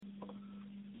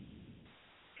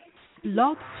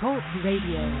Blog Talk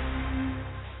Radio.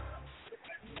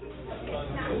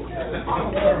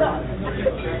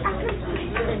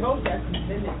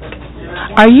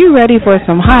 Are you ready for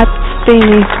some hot,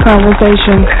 steamy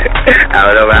conversation? I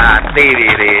don't know how steamy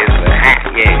it is, but hot,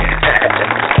 yeah.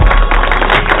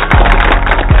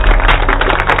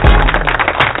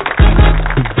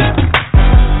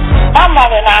 My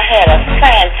mother and I had a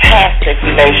fantastic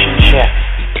relationship.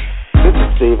 This is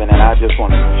Stephen, and I just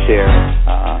want to share.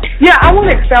 I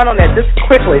want to expound on that just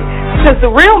quickly, because the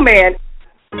real man.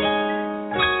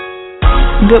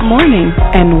 Good morning,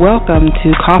 and welcome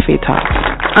to Coffee Talk.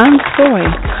 I'm Soy,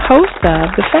 host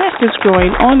of the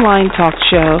fastest-growing online talk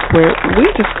show where we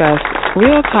discuss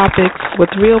real topics with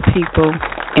real people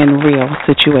in real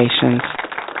situations.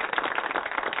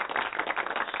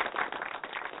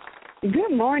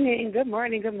 Good morning.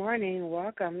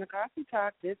 Welcome to Coffee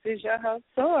Talk. This is your host,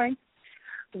 Soy.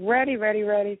 Ready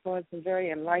for some very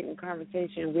enlightened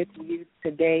conversation with you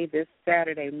today, this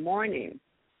Saturday morning.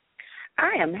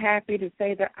 I am happy to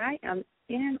say that I am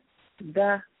in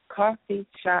the coffee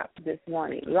shop this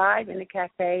morning, live in the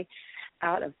cafe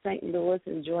out of St. Louis,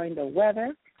 enjoying the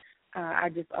weather. I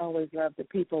just always love the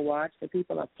people watch. The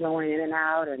people are flowing in and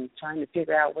out and trying to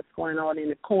figure out what's going on in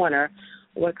the corner,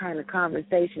 what kind of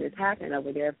conversation is happening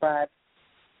over there. But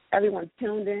everyone's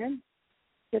tuned in,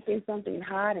 sipping something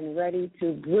hot and ready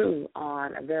to brew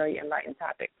on a very enlightened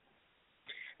topic.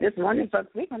 This morning,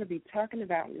 folks, we're going to be talking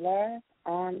about love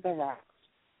on the rocks.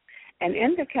 And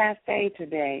in the cafe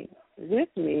today with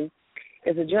me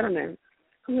is a gentleman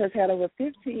who has had over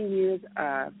 15 years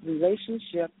of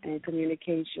relationship and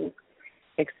communication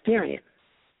experience.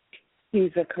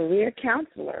 He's a career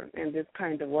counselor in this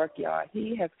kind of work, y'all.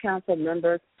 He has counseled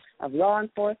members of law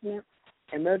enforcement,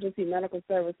 emergency medical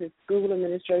services, school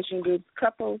administration groups,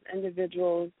 couples,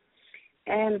 individuals,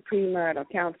 and premarital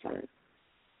counseling.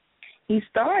 He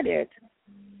started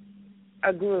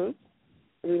a group,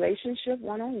 Relationship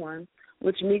 101,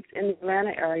 which meets in the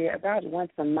Atlanta area about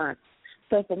once a month.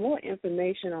 So for more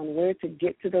information on where to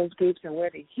get to those groups and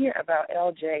where to hear about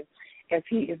LJ, as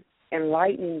he is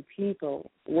enlightening people,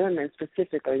 women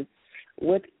specifically,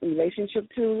 with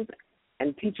relationship tools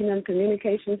and teaching them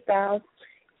communication styles,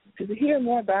 to hear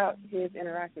more about his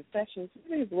interactive sessions,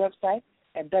 visit his website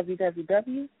at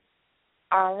www.aura,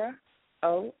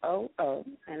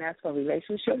 and that's for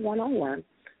Relationship 101.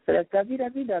 So that's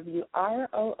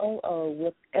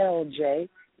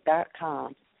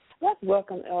www.roowithlj.com. Let's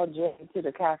welcome LJ to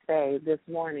the cafe this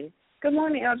morning. Good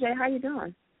morning, LJ. How you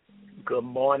doing? Good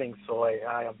morning, Soy.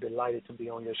 I am delighted to be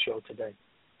on your show today.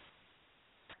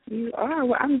 You are.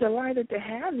 Well, I'm delighted to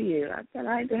have you.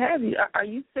 Are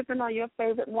you sipping on your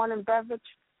favorite morning beverage?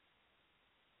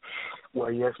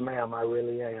 Well, yes, ma'am, I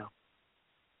really am.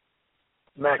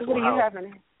 Maxwell What are you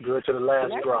having? Good to the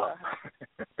last drop.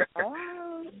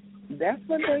 Oh, that's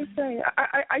what they say.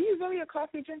 Are you really a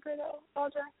coffee drinker, though,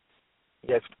 LJ?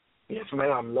 Yes,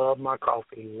 ma'am. Love my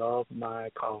coffee.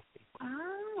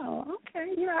 Oh, okay.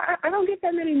 I don't get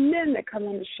that many men that come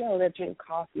on the show that drink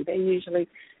coffee. They usually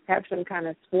have some kind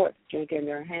of sports drink in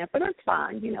their hand, but that's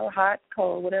fine. Hot,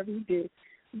 cold, whatever you do,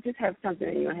 you just have something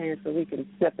in your hand so we can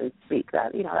sip and speak.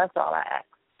 That's all I ask.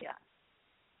 Yeah.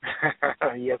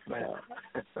 Yes, ma'am.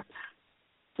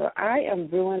 So I am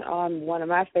brewing on one of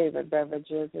my favorite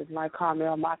beverages is my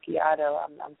caramel macchiato.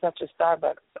 I'm such a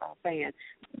Starbucks fan.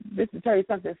 This to tell you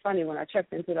something funny. When I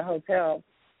checked into the hotel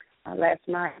last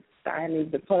night, I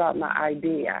needed to pull out my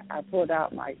ID. I pulled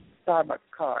out my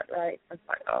Starbucks card, right? It's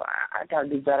like, I got to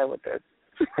do better with this.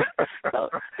 So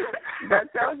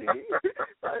that tells you.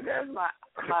 So there's my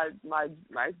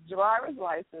driver's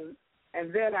license,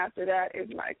 and then after that is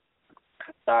my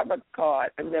Starbucks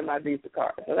card, and then my Visa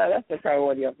card. So that's the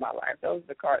priority of my life. Those are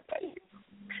the cards I use.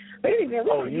 But anyway,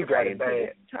 you got it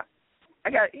bad. I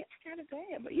got it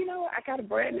bad. But I got a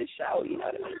brand new show. You know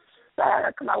what I mean? So I got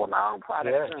to come out with my own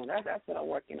product soon. That's what I'm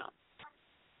working on.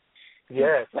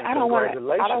 Yes, but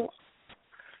congratulations.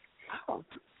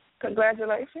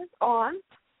 Congratulations on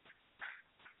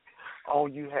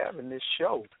you having this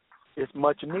show. It's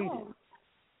much needed.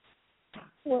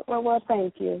 Well,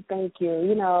 thank you. I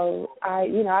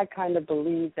kind of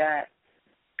believe that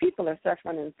people are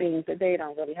suffering in things that they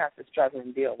don't really have to struggle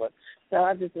and deal with. So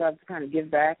I just love to kind of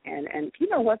give back. And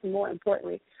what's more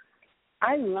importantly,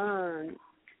 I learn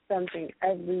something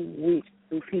every week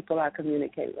through people I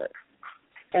communicate with.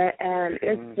 And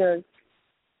it's just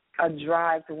a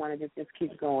drive to want to just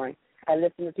keep going. I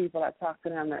listen to people, I talk to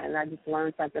them, and I just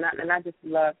learn something. And I just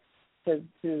love to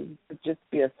just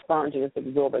be a sponge and just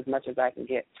absorb as much as I can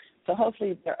get. So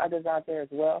hopefully there are others out there as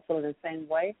well feeling the same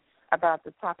way. about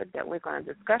the topic that we're going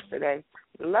to discuss today,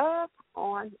 love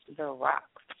on the rocks.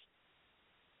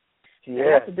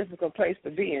 Yeah. That's a difficult place to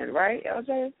be in, right,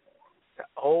 LJ?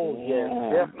 Oh, yes,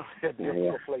 definitely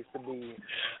a difficult place to be in.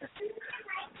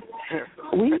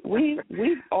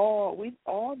 we've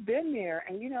all been there,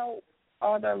 and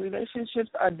although relationships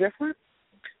are different,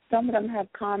 some of them have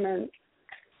common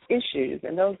issues,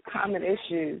 and those common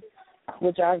issues,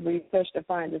 which I've researched to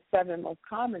find the 7 most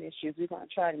common issues, we're going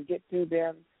to try to get through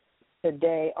them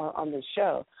today on the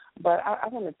show. But I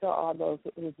want to tell all those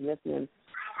who's listening,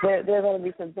 there are going to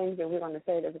be some things that we're going to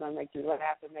say that's going to make you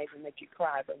laugh and maybe make you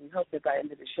cry, but we hope that by the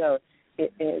end of the show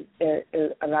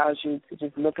it allows you to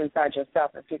just look inside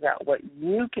yourself and figure out what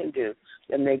you can do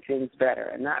to make things better,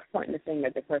 and not pointing the finger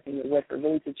at the person you're with, but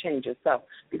really to change yourself,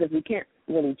 because we can't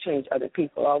really change other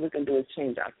people. All we can do is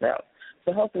change ourselves.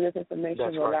 So hopefully this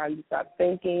information will allow you to stop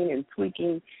thinking and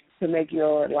tweaking to make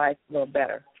your life a little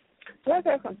better. So let's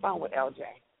have some fun with LJ.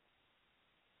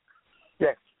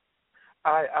 Yes.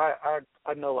 I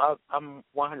know I'm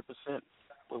 100%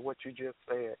 with what you just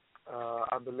said.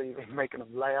 I believe in making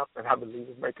them laugh, and I believe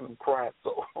in making them cry.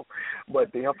 So,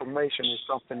 but the information is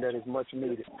something that is much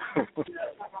needed.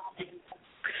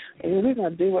 And we're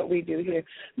going to do what we do here.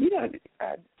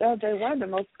 LJ, one of the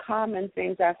most common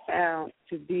things I found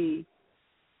to be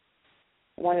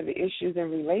one of the issues in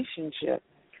relationships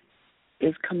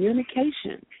is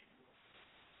communication.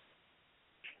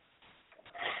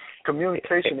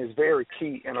 Communication is very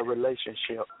key in a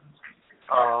relationship.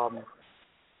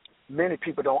 Many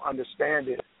people don't understand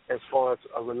it as far as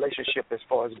a relationship, as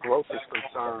far as growth is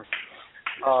concerned.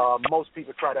 Most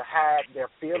people try to hide their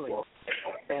feelings,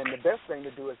 and the best thing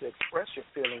to do is express your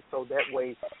feelings, so that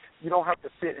way you don't have to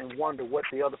sit and wonder what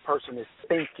the other person is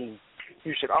thinking.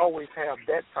 You should always have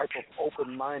that type of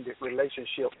open-minded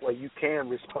relationship where you can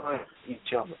respond to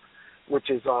each other, which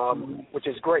is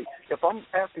great. If I'm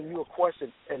asking you a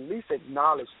question, at least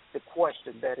acknowledge the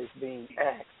question that is being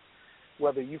asked,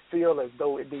 whether you feel as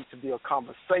though it needs to be a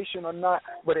conversation or not,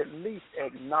 but at least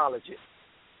acknowledge it.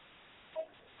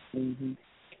 Mm-hmm.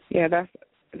 Yeah,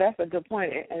 that's a good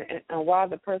point. And while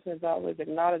the person is always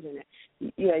acknowledging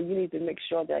it, you need to make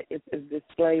sure that it is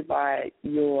displayed by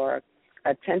your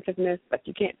attentiveness. Like,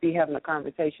 you can't be having a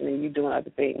conversation and you doing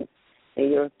other things, and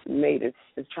your mate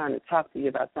is trying to talk to you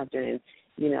about something, and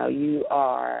you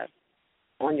are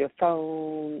on your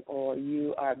phone, or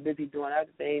you are busy doing other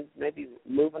things, maybe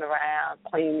moving around,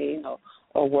 cleaning,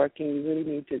 or working. You really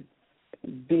need to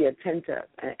be attentive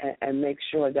and make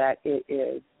sure that it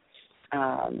is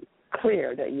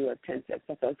clear that you're attentive,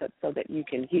 so that you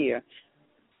can hear.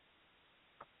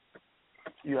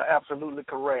 You're absolutely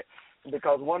correct,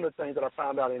 because one of the things that I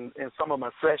found out in some of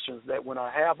my sessions, that when I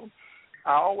have them,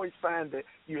 I always find that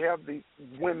you have the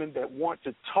women that want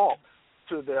to talk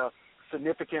to their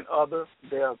significant other,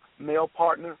 their male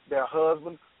partner, their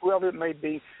husband, whoever it may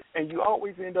be, and you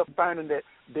always end up finding that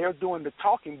they're doing the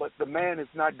talking, but the man is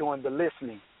not doing the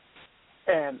listening.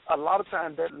 And a lot of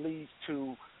times that leads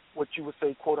to what you would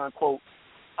say, quote unquote,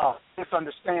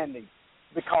 misunderstanding,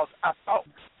 because I thought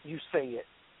you said,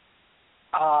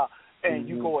 and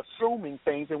you go assuming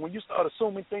things, and when you start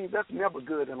assuming things, that's never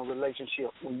good in a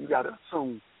relationship, when you got to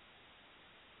assume.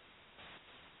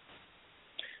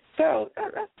 So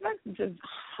let's just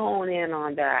hone in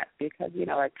on that, because,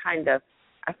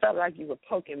 I felt like you were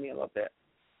poking me a little bit.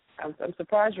 I'm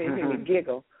surprised you didn't hear me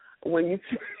giggle when you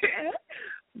said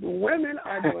the women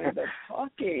are doing the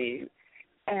talking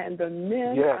and the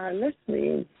men are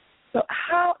listening. So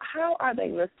how are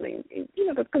they listening?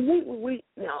 Because we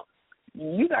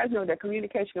you guys know that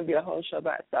communication can be a whole show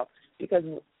by itself, because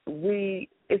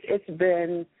it's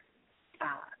been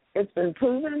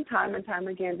proven time and time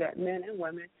again that men and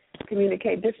women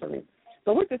communicate differently.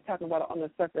 So we're just talking about it on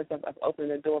the surface of opening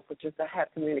the door for just to have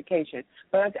communication.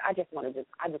 But I just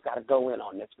got to go in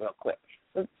on this real quick.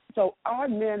 So are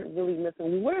men really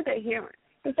listening? What are they hearing?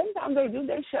 Because sometimes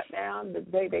they shut down,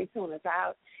 they tune us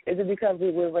out. Is it because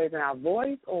we're raising our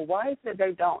voice, or why is it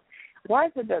they don't? Why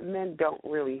is it that men don't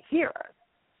really hear us?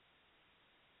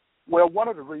 Well, one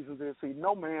of the reasons is,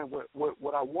 no man,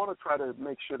 what I want to try to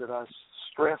make sure that I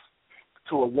stress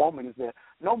to a woman is that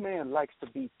no man likes to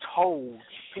be told,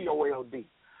 T-O-L-D.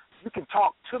 You can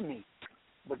talk to me,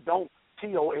 but don't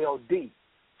T-O-L-D.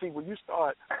 See, when you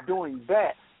start doing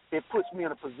that, it puts me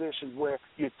in a position where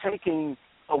you're taking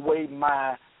away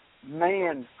my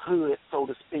manhood, so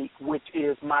to speak, which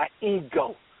is my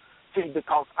ego. See,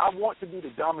 because I want to be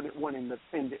the dominant one in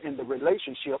the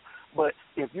relationship, but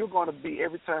if you're going to be,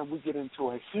 every time we get into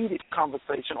a heated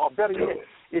conversation, or better yet,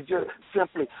 it's just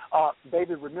simply,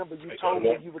 baby, remember you told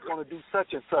me you were going to do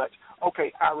such and such.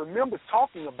 Okay, I remember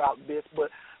talking about this, but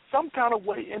some kind of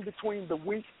way in between the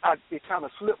week, it kind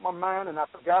of slipped my mind and I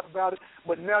forgot about it.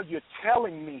 But now you're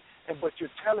telling me, but you're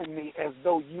telling me as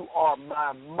though you are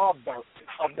my mother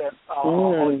of that,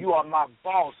 or you are my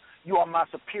boss, you are my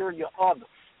superior other.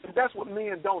 And that's what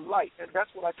men don't like, and that's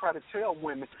what I try to tell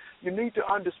women. You need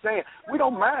to understand, we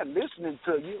don't mind listening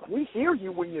to you. We hear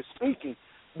you when you're speaking,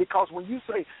 because when you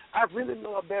say, I really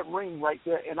love that ring right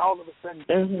there, and all of a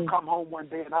sudden you come home one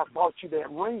day and I bought you that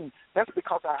ring, that's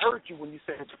because I heard you when you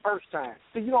said it the first time.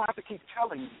 See, you don't have to keep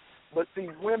telling me. But, see,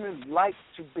 women like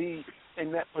to be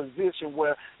in that position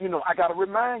where, I got to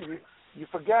remind you, you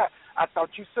forgot. I thought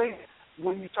you said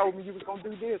when you told me you was going to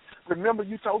do this. Remember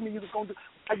you told me you was going to do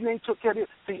you ain't took care of it.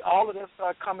 See, all of that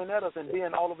started coming at us, and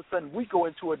then all of a sudden we go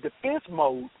into a defense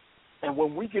mode. And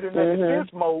when we get in that defense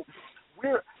mode,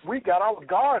 we got our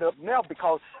guard up now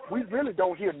because we really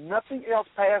don't hear nothing else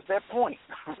past that point.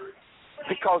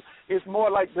 Because it's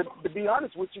more like, to be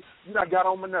honest with you, you done got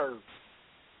on my nerves.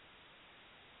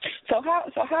 So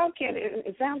how can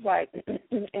it sounds like,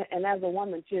 and as a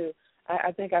woman too,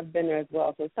 I think I've been there as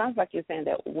well. So it sounds like you're saying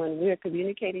that when we're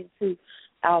communicating to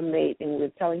our mate and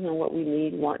we're telling him what we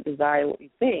need, want, desire, what we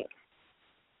think,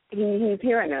 he's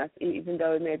hearing us, even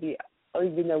though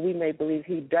we may believe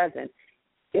he doesn't.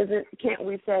 Can't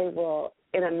we say, well,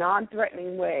 in a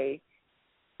non-threatening way,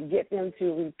 get them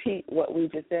to repeat what we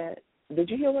just said?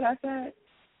 Did you hear what I said?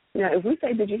 If we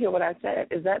say, did you hear what I said,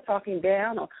 is that talking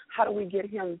down, or how do we get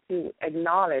him to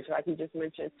acknowledge, like you just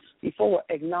mentioned before,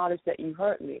 acknowledge that you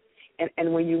heard me?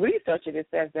 And when you research it, it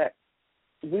says that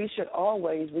we should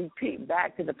always repeat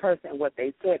back to the person what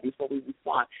they said before we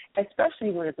respond, especially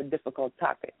when it's a difficult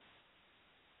topic.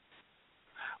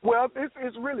 Well,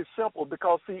 it's really simple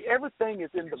because, see, everything is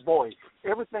in the voice.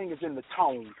 Everything is in the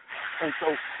tone. And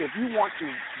so if you want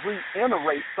to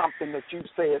reiterate something that you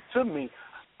said to me,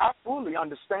 I fully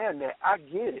understand that. I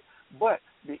get it. But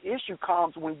the issue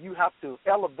comes when you have to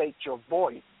elevate your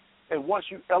voice. And once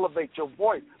you elevate your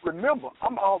voice, remember,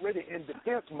 I'm already in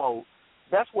defense mode.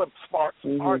 That's what sparks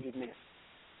arguments.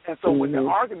 And so when the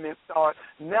argument starts,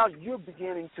 now you're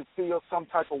beginning to feel some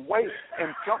type of weight.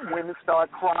 And some women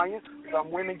start crying.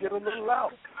 Some women get a little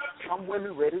louder. Some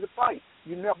women ready to fight.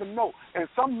 You never know. And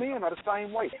some men are the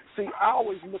same way. See, I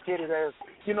always look at it as,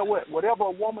 you know what, whatever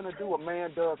a woman to do, a man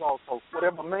does also.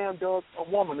 Whatever a man does, a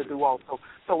woman to do also.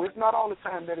 So it's not all the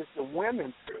time that it's the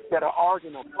women that are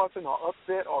arguing or fussing or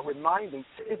upset or reminding.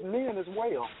 It's men as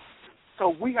well.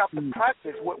 So we have to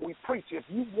practice what we preach. If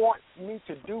you want me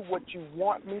to do what you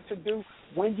want me to do,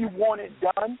 when you want it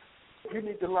done, you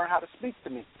need to learn how to speak to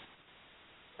me.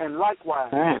 And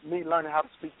likewise, me learning how to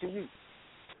speak to you.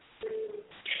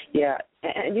 Yeah,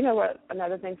 and you know what?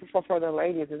 Another thing for the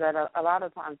ladies is that a lot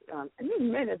of times, and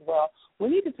even men as well, we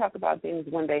need to talk about things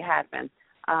when they happen,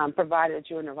 provided that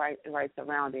you're in the right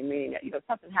surrounding. Meaning that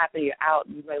something happened, you're out,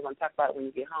 you really want to talk about it when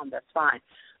you get home. That's fine,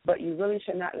 but you really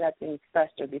should not let things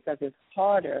fester because it's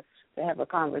harder to have a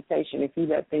conversation if you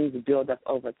let things build up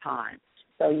over time.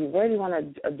 So you really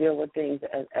want to deal with things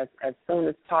as soon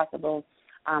as possible.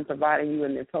 Providing you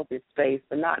in the appropriate space,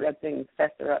 but not let things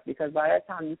fester up, because by that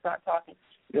time you start talking,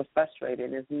 you're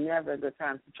frustrated. It's never a good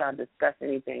time to try to discuss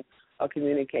anything or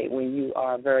communicate when you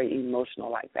are very emotional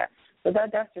like that. So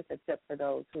that's just a tip for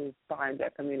those who find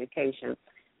that communication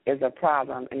is a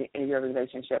problem in your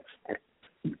relationship.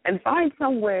 And find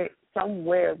somewhere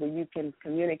where you can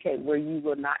communicate where you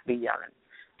will not be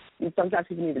yelling. Sometimes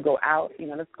you need to go out,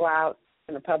 let's go out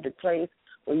in a public place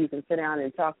where you can sit down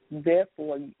and talk.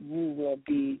 Therefore, you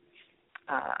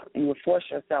will force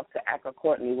yourself to act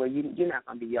accordingly, where you're not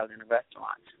going to be yelling in a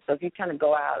restaurant. So if you kind of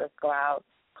go out, let's go out,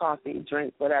 coffee,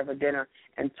 drink, whatever, dinner,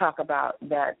 and talk about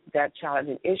that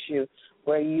challenging issue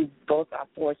where you both are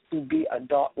forced to be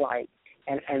adult-like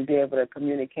and be able to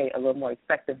communicate a little more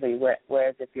effectively.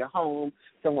 Whereas if you're home,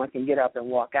 someone can get up and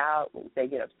walk out, they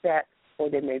get upset, or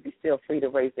they may be still free to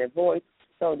raise their voice.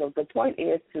 So the point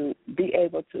is to be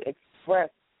able to express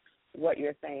what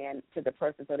you're saying to the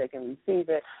person so they can receive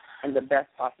it in the best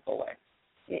possible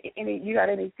way. You got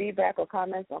any feedback or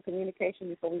comments on communication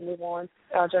before we move on,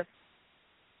 Alja?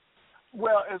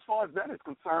 Well, as far as that is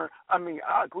concerned,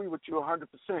 I agree with you 100%.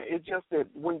 It's just that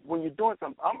when you're doing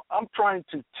something, I'm trying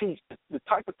to teach the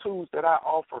type of tools that I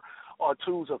offer are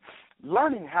tools of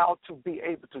learning how to be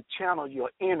able to channel your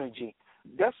energy.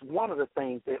 That's one of the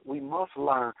things that we must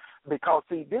learn because,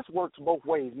 see, this works both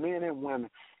ways, men and women.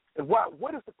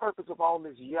 What is the purpose of all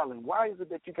this yelling? Why is it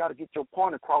that you got to get your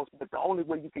point across, but the only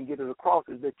way you can get it across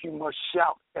is that you must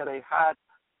shout at a high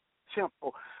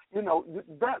tempo?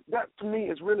 That to me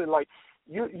is really like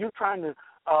you're trying to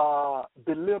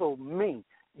belittle me.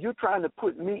 You're trying to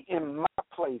put me in my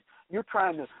place. You're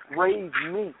trying to raise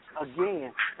me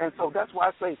again. And so that's why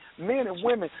I say men and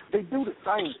women, they do the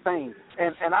same thing.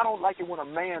 And I don't like it when a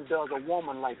man does a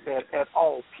woman like that at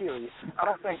all, period. I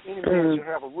don't think any man should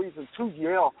have a reason to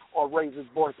yell or raise his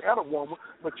voice at a woman,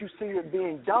 but you see it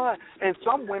being done. And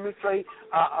some women say,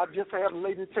 I just had a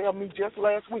lady tell me just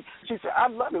last week, she said, I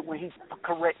love it when he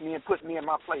correct me and put me in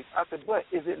my place. I said, but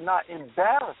is it not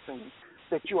embarrassing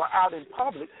that you are out in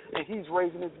public and he's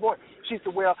raising his voice? She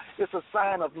said, well, it's a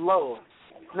sign of love.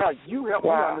 Now, you help me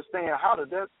understand how to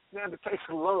stand the case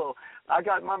of love. I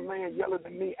got my man yelling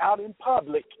at me out in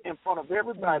public in front of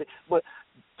everybody, but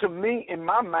to me, in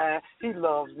my mind, he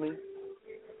loves me.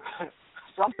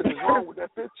 Something is wrong with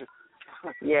that picture.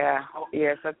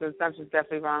 Something's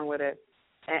definitely wrong with it.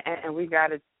 And we got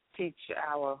to teach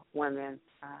our women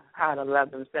how to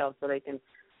love themselves so they can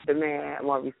demand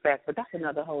more respect. But that's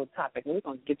another whole topic. We're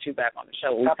going to get you back on the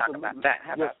show when we talk about that.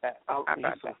 How about that?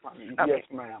 Yes,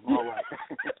 ma'am. All right.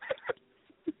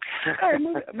 All right,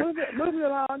 moving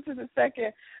along to the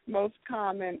second most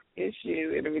common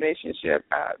issue in a relationship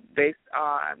based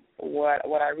on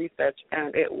what I researched,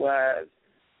 and it was,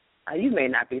 you may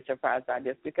not be surprised by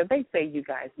this because they say you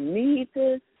guys need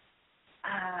this.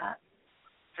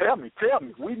 Tell me.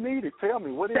 We need it. Tell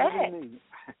me. What do we need?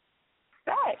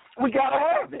 Sex. We gotta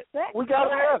have it. We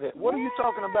gotta have it. What are you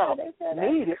talking about?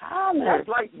 Need it.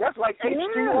 That's like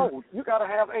H2O. You gotta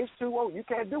have H2O. You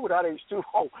can't do without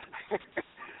H2O.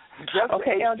 Just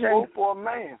H2O for a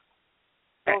man.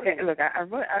 Look,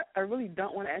 I really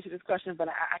don't want to answer this question, but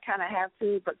I kind of have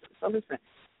to. But so listen,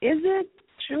 is it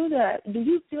true do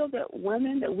you feel that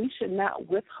we should not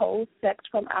withhold sex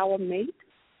from our mate?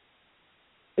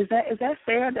 Is that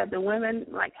fair that the women,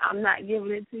 like, I'm not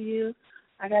giving it to you,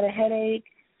 I got a headache,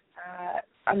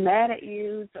 I'm mad at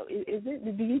you? So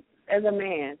do you, as a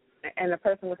man and a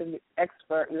person with an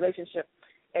relationship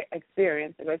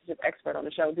experience, a relationship expert on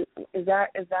the show, is that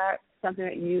something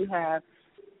that you have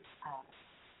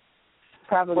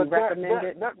probably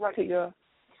recommended to your?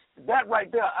 That right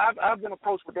there, I've been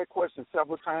approached with that question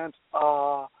several times,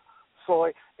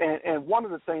 Soy, and one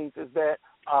of the things is that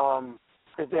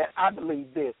I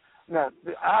believe this. Now,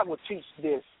 I will teach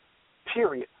this,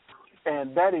 period,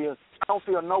 and that is, I don't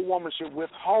feel no woman should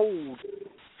withhold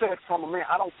sex from a man.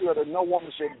 I don't feel that no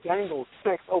woman should dangle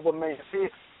sex over a man's head.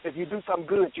 If you do something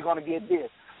good, you're going to get this.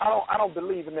 I don't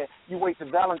believe in that. You wait till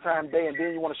Valentine's Day and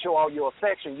then you want to show all your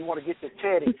affection. You want to get the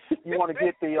teddy. You want to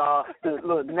get the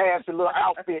little nasty little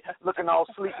outfit, looking all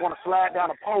sleek. Want to slide down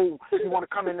a pole. You want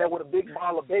to come in there with a big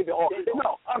bottle of baby oil.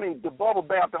 No, I mean the bubble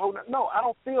bath, the whole. No, I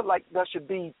don't feel like there should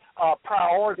be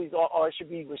priorities or it should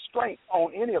be restraints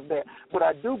on any of that. But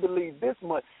I do believe this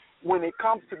much: when it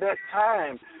comes to that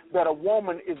time that a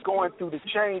woman is going through the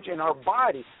change in her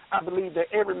body, I believe that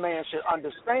every man should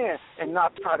understand and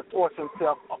not try to force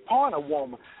himself upon a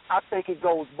woman. I think it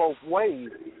goes both ways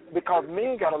because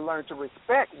men got to learn to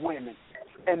respect women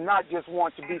and not just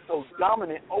want to be so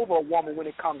dominant over a woman when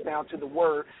it comes down to the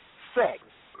word sex.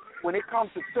 When it comes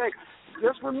to sex,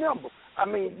 just remember, I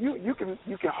mean, you can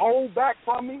hold back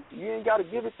from me. You ain't got to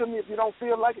give it to me if you don't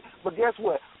feel like it. But guess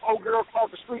what? Old girl across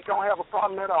the street don't have a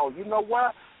problem at all. You know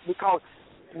why? Because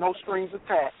no strings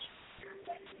attached.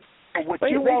 But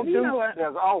what you won't do,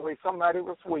 there's always somebody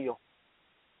with wheel.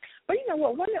 But you know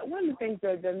what? One of the things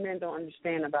that men don't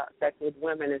understand about sex with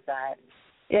women is that,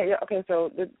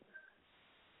 so the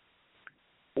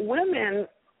women,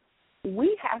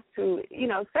 we have to,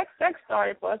 sex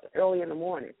started for us early in the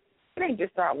morning. It ain't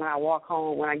just start when I walk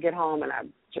home, when I get home and I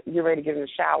get ready to get in the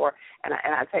shower and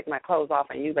I take my clothes off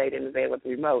and you laid in the bed with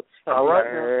the remote. All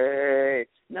right.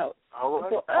 No. All right.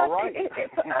 For us, all right.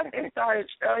 For us, it started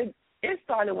early. It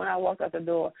started when I walked out the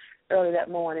door early that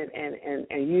morning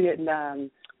and you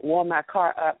didn't warm my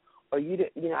car up, or you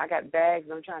didn't, I got bags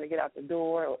and I'm trying to get out the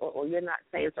door, or you're not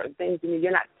saying certain things to me,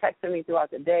 you're not texting me throughout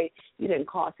the day, you didn't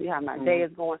call see how my day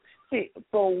is going. See,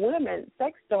 for women,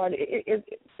 sex started,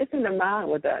 it's in the mind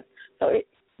with us. So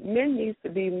men needs to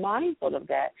be mindful of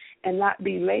that and not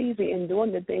be lazy in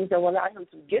doing the things that will allow him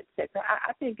to get sex.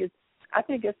 I think it's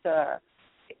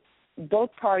both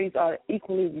parties are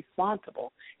equally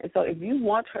responsible. And so if you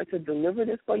want her to deliver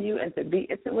this for you and to be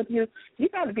intimate with you, you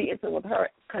got to be intimate with her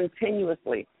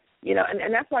continuously.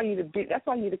 And that's why you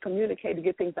need to communicate to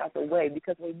get things out the way,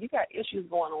 because when you got issues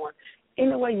going on,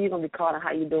 anyway you're going to be caught on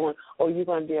how you're doing, or you're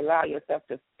going to be allow yourself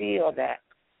to feel that,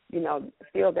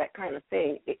 feel that kind of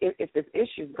thing if there's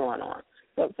issues going on.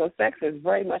 So sex is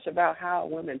very much about how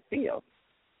women feel.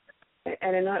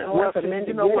 And in order for men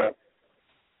to get it,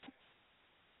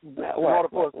 in order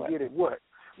for us to get it, what?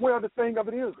 Well, the thing of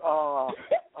it is, so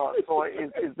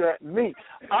is that me?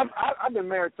 I've been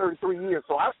married 33 years,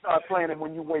 so I start planning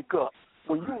when you wake up.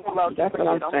 When you roll out your bed,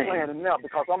 I'm planning now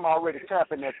because I'm already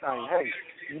tapping that thing. Hey,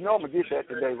 you know I'm going to get that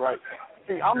today, right?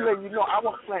 See, I'm letting you know I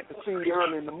want to plant the seed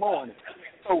early in the morning.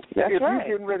 So if you're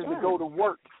getting ready to go to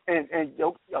work and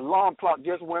your alarm clock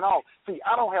just went off, see,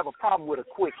 I don't have a problem with a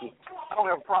quickie. I don't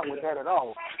have a problem with that at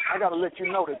all. I got to let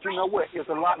you know that, you know what, there's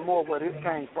a lot more where this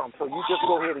came from. So you just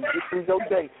go ahead and get through your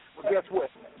day. But guess what?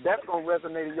 That's going to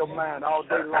resonate in your mind all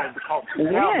day long because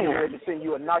now I'm ready to send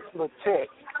you a nice little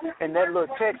text. And that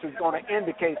little text is going to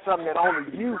indicate something that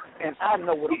only you and I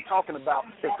know what I'm talking about.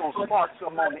 That's going to spark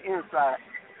something on the inside.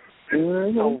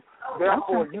 Mm-hmm. So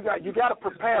therefore, you got to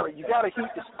prepare it. You got to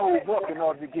heat the stove up in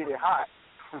order to get it hot.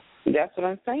 That's what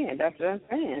I'm saying.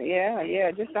 Yeah.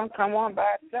 It just don't come on by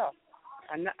itself.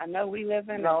 I know we live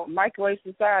in a microwave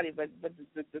society, but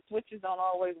the switches don't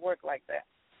always work like that.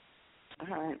 All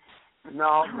right.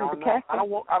 No. I don't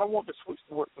want the switch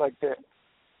to work like that.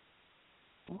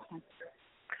 Okay.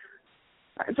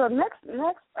 So next,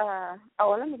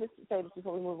 let me just say this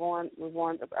before we move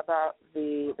on about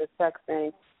the sex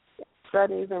thing.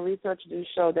 Studies and research do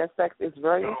show that sex is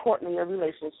very important in your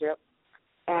relationship.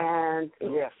 And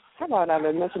how about I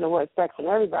mention the word sex, and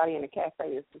everybody in the cafe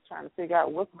is just trying to figure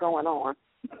out what's going on.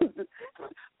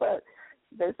 But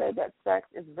they say that sex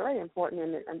is very important,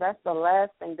 and that's the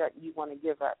last thing that you want to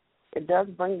give up. It does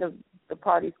bring the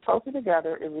parties closer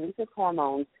together. It releases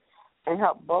hormones and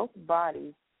help both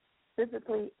bodies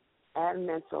physically and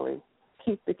mentally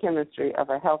keep the chemistry of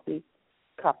a healthy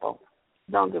couple.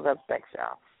 Don't give up sex,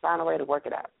 y'all. Find a way to work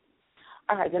it out.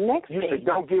 All right, the next thing. You say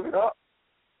don't give it up?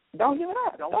 Don't give it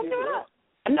up. Don't give it up.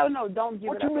 No, don't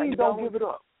give it up. What you mean don't give it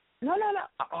up? No.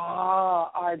 Oh,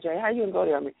 RJ, how you going to go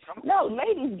there on me? No,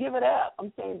 ladies, give it up.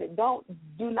 I'm saying that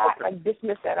do not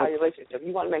dismiss that out of your relationship.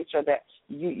 You want to make sure that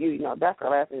you know that's the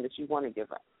last thing that you want to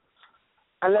give up.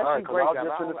 Unless you break up. I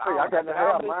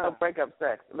don't believe no breakup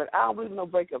sex. But I don't believe no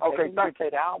breakup sex. Okay, thank you.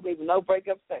 I don't believe no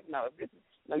breakup sex. No,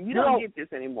 you don't get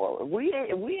this anymore. We ain't.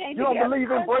 You don't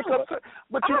believe in breakup sex?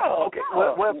 But you okay?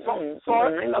 Well,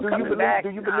 sorry. Do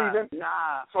you believe in?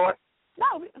 Nah. Sorry.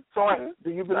 No. Sorry. Do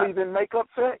you believe in makeup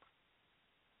sex?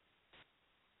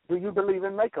 Do you believe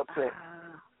in makeup sex?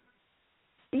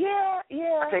 Yeah.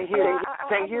 I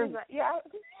can't hear you. Yeah.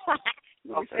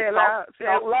 Okay,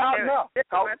 talk loud now.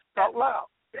 Talk loud.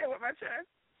 Say it with my chest.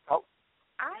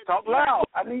 Talk loud.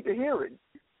 I need to hear it.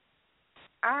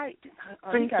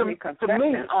 You got me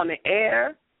confessing on the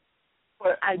air.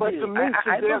 But to me,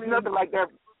 there's nothing like that.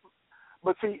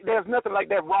 But see, there's nothing like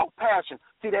that raw passion.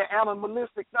 See, that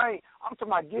animalistic thing, I'm talking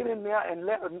about get in there and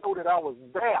let her know that I was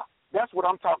there. That's what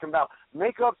I'm talking about.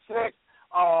 Makeup sex,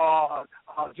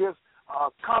 just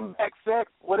comeback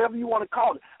sex, whatever you want to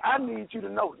call it. I need you to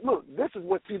know, look, this is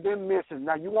what you've been missing.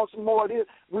 Now, you want some more of this?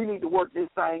 We need to work this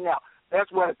thing out.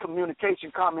 That's where the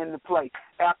communication come into play.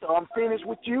 After I'm finished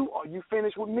with you or you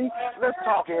finish with me, let's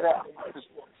talk it out.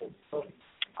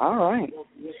 All right.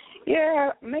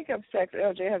 Yeah, makeup sex,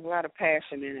 LJ, has a lot of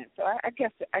passion in it. So I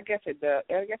guess it does.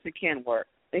 I guess it can work.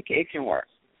 It can work.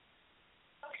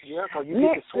 Yeah, because you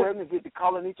get to sweating and get to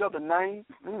calling each other names.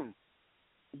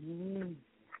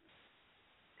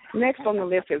 Next on the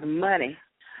list is money.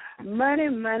 Money.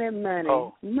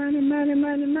 Oh. Money.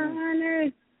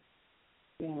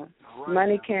 Yeah.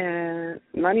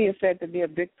 Money is said to be a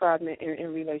big problem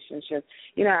in relationships.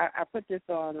 You know, I put this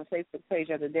on the Facebook page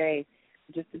the other day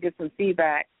just to get some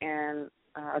feedback, and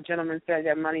a gentleman said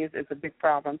that money is a big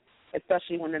problem,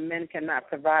 especially when the men cannot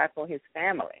provide for his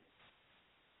family.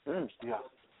 Yeah,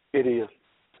 it is.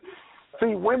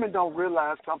 See, women don't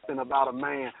realize something about a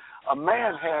man. A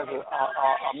man has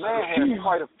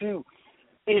quite a few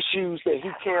issues that he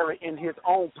carries in his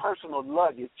own personal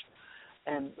luggage,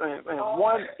 and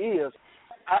one is,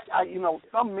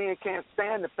 some men can't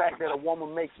stand the fact that a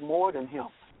woman makes more than him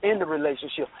in the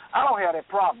relationship. I don't have that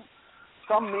problem.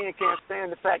 Some men can't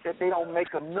stand the fact that they don't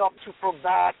make enough to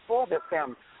provide for their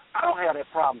family. I don't have that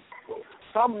problem.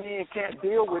 Some men can't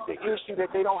deal with the issue that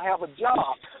they don't have a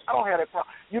job. I don't have that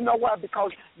problem. You know why?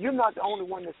 Because you're not the only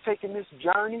one that's taking this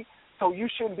journey, so you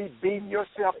shouldn't be beating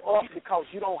yourself up because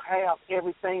you don't have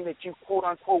everything that you,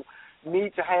 quote-unquote,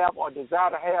 need to have or desire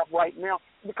to have right now.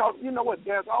 Because you know what?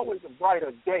 There's always a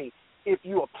brighter day if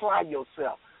you apply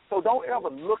yourself. So don't ever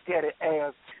look at it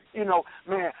as,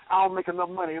 man, I don't make enough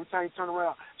money. Every time you turn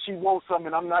around, she wants something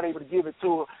and I'm not able to give it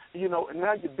to her, and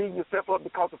now you're beating yourself up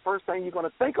because the first thing you're going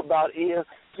to think about is,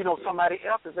 somebody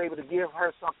else is able to give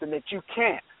her something that you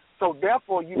can't. So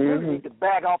therefore, you really need to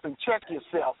back off and check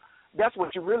yourself. That's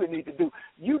what you really need to do.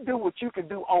 You do what you can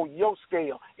do on your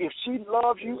scale. If she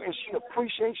loves you and she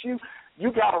appreciates you,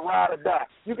 You got a ride or die.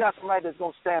 You got somebody that's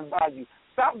going to stand by you.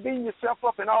 Stop beating yourself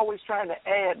up and always trying to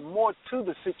add more to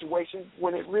the situation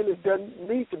when it really doesn't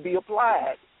need to be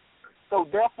applied. So,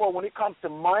 therefore, when it comes to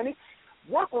money,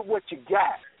 work with what you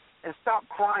got and stop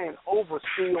crying over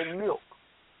spilled milk.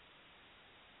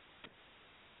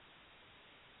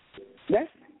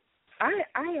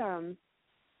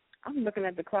 I'm looking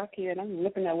at the clock here, and I'm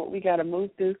looking at what we got to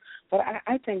move through. But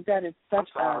I think that is such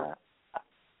a.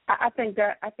 I think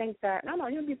that no,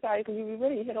 you'll be sorry because you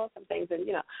really hit on some things, and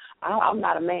I'm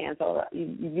not a man, so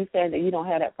you saying that you don't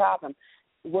have that problem.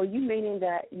 Were you meaning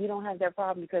that you don't have that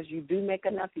problem because you do make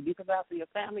enough, you do provide for your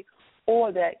family,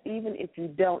 or that even if you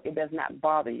don't, it does not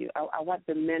bother you? I want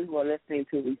the men who are listening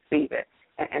to receive it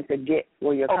and to get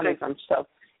where you're coming from. So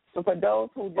for those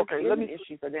who this is an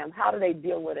issue for them, how do they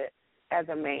deal with it as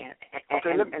a man?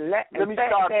 Let me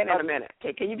start in a minute.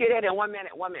 Okay, can you get that in 1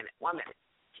 minute? 1 minute.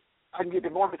 I can get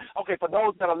it more. Okay, for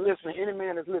those that are listening, any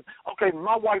man that's listening, okay,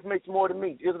 my wife makes more than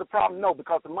me. Is it a problem? No,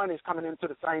 because the money is coming into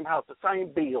the same house, the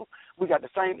same bill. We got the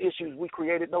same issues. We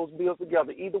created those bills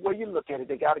together. Either way you look at it,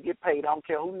 they got to get paid. I don't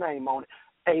care whose name on it.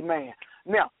 Amen.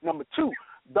 Now, number two,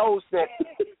 those that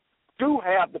do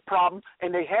have the problem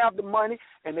and they have the money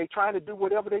and they trying to do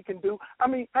whatever they can do. I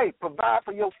mean, hey, provide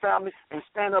for your family and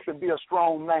stand up and be a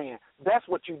strong man. That's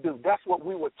what you do. That's what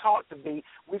we were taught to be.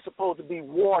 We're supposed to be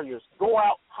warriors. Go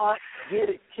out, hunt, get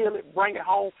it, kill it, bring it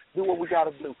home, do what we got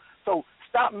to do. So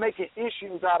stop making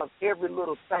issues out of every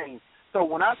little thing. So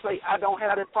when I say I don't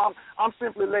have that problem, I'm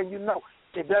simply letting you know.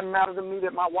 It doesn't matter to me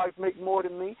that my wife makes more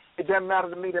than me. It doesn't matter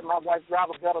to me that my wife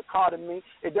drives a better car than me.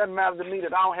 It doesn't matter to me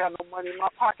that I don't have no money in my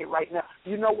pocket right now.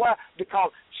 You know why?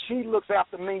 Because she looks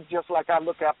after me just like I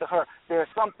look after her. There are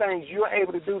some things you're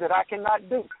able to do that I cannot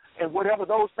do. And whatever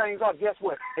those things are, guess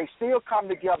what? They still come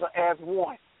together as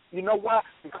one. You know why?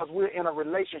 Because we're in a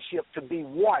relationship to be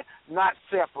one, not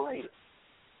separated.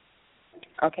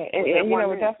 Okay, and you know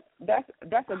what?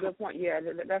 That's a good point. Yeah,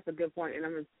 that's a good point. And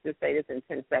I'm going to just say this in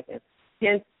 10 seconds.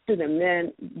 Hence, to the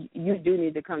men, you do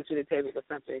need to come to the table for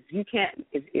something. If you can't,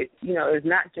 it's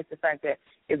not just the fact that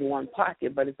it's one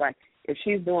pocket, but it's like if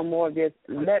she's doing more of this,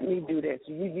 let me do this.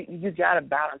 You got to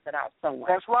balance it out somewhere.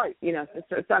 That's right.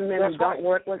 So some men who don't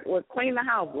work with clean the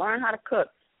house, learn how to cook,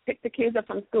 pick the kids up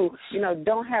from school.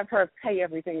 Don't have her pay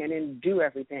everything and then do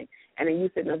everything. And then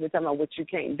you sitting there talking about what you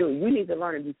can't do. You need to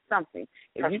learn to do something.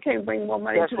 If you can't bring more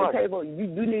money to the table,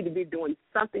 you need to be doing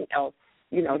something else,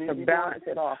 to balance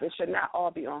it off. It should not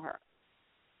all be on her.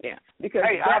 Yeah. Because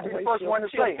I'll be the first one to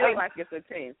say, feel like it's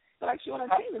a team. Like she on a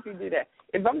team if you do that.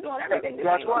 If I'm doing everything,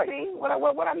 that's right. Team,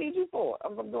 what I need you for?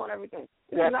 If I'm doing everything.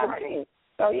 It's not a team.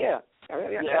 So, yeah.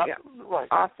 Right.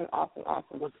 Awesome.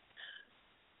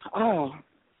 Oh,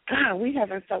 God, we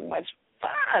having so much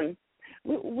fun.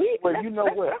 Well, you know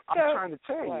what? I'm trying to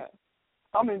tell you.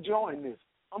 I'm enjoying this.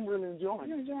 I'm really enjoying it.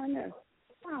 You're enjoying this?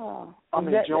 Oh. I'm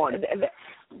enjoying it.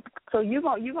 So you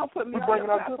gonna put me on your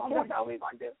platform? That's how we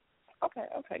gonna do.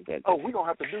 Okay, good. Oh, we're gonna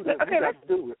have to do this. Okay, let's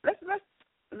do it.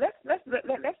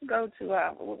 Let's go to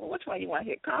which one you want to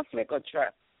hit? Conflict or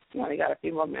trust? You only got a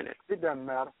few more minutes. It doesn't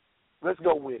matter. Let's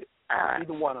go with it. All right.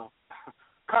 Either one of them.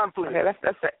 Conflict. Okay,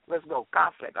 let's go.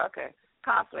 Conflict. Okay.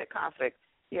 Conflict.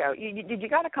 Yeah, you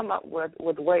got to come up with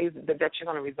ways that you're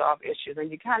going to resolve issues,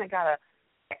 and you kind of got to.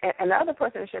 And the other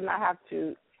person should not have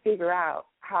to figure out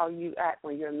how you act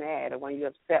when you're mad or when you're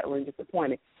upset or when you're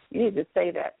disappointed. You need to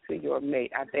say that to your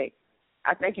mate. I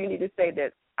think you need to say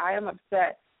that I am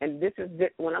upset, and this is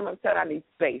it. When I'm upset, I need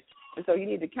space. And so you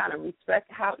need to kind of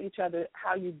respect how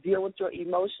you deal with your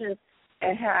emotions,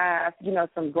 and have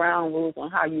some ground rules on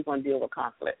how you're going to deal with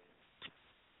conflict.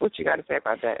 What you got to say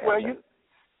about that?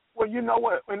 Well, you know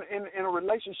what? In a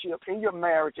relationship, in your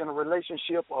marriage, in a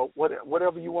relationship, or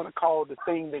whatever you want to call the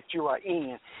thing that you are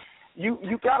in,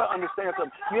 you got to understand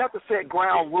something. You have to set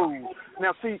ground rules.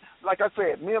 Now, see, like I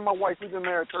said, me and my wife, we've been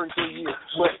married 33 years.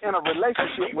 But in a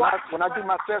relationship, when I do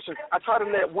my sessions, I try to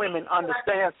let women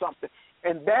understand something.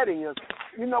 And that is,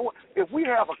 you know what, if we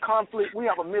have a conflict, we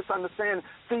have a misunderstanding.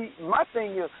 See, my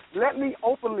thing is, let me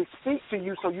openly speak to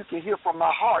you so you can hear from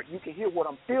my heart. You can hear what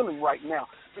I'm feeling right now.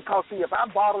 Because, see, if I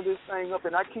bottle this thing up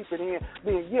and I keep it in,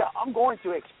 then, yeah, I'm going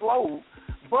to explode.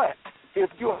 But if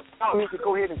you allow me to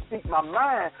go ahead and speak my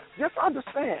mind, just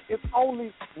understand it's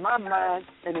only my mind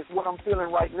and it's what I'm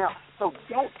feeling right now. So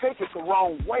don't take it the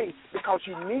wrong way, because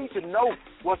you need to know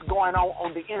what's going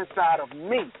on the inside of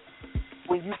me.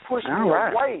 When you push me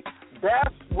away,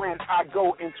 that's when I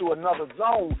go into another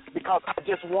zone, because I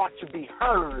just want to be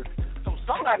heard. So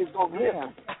somebody's going to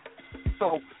listen.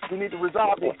 So you need to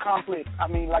resolve this conflict,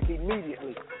 like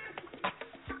immediately.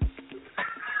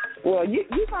 Well, you're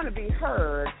going to be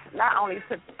heard not only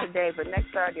today but next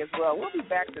Saturday as well. We'll be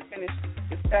back to finish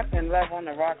discussing Love on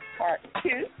the Rocks Part 2.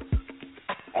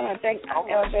 I want to thank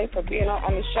LJ for being on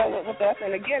the show with us.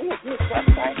 And again, his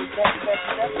website is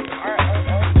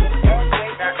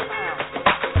www.roolj.com.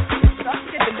 Don't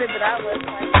forget to visit our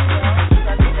website as well,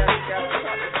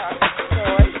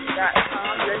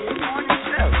 www.coffeetalkstory.com, your new morning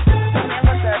show. Tune in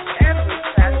with us every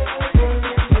Saturday morning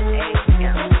at 8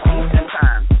 a.m. Eastern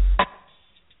Time.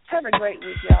 Have a great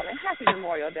week, y'all, and happy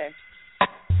Memorial Day.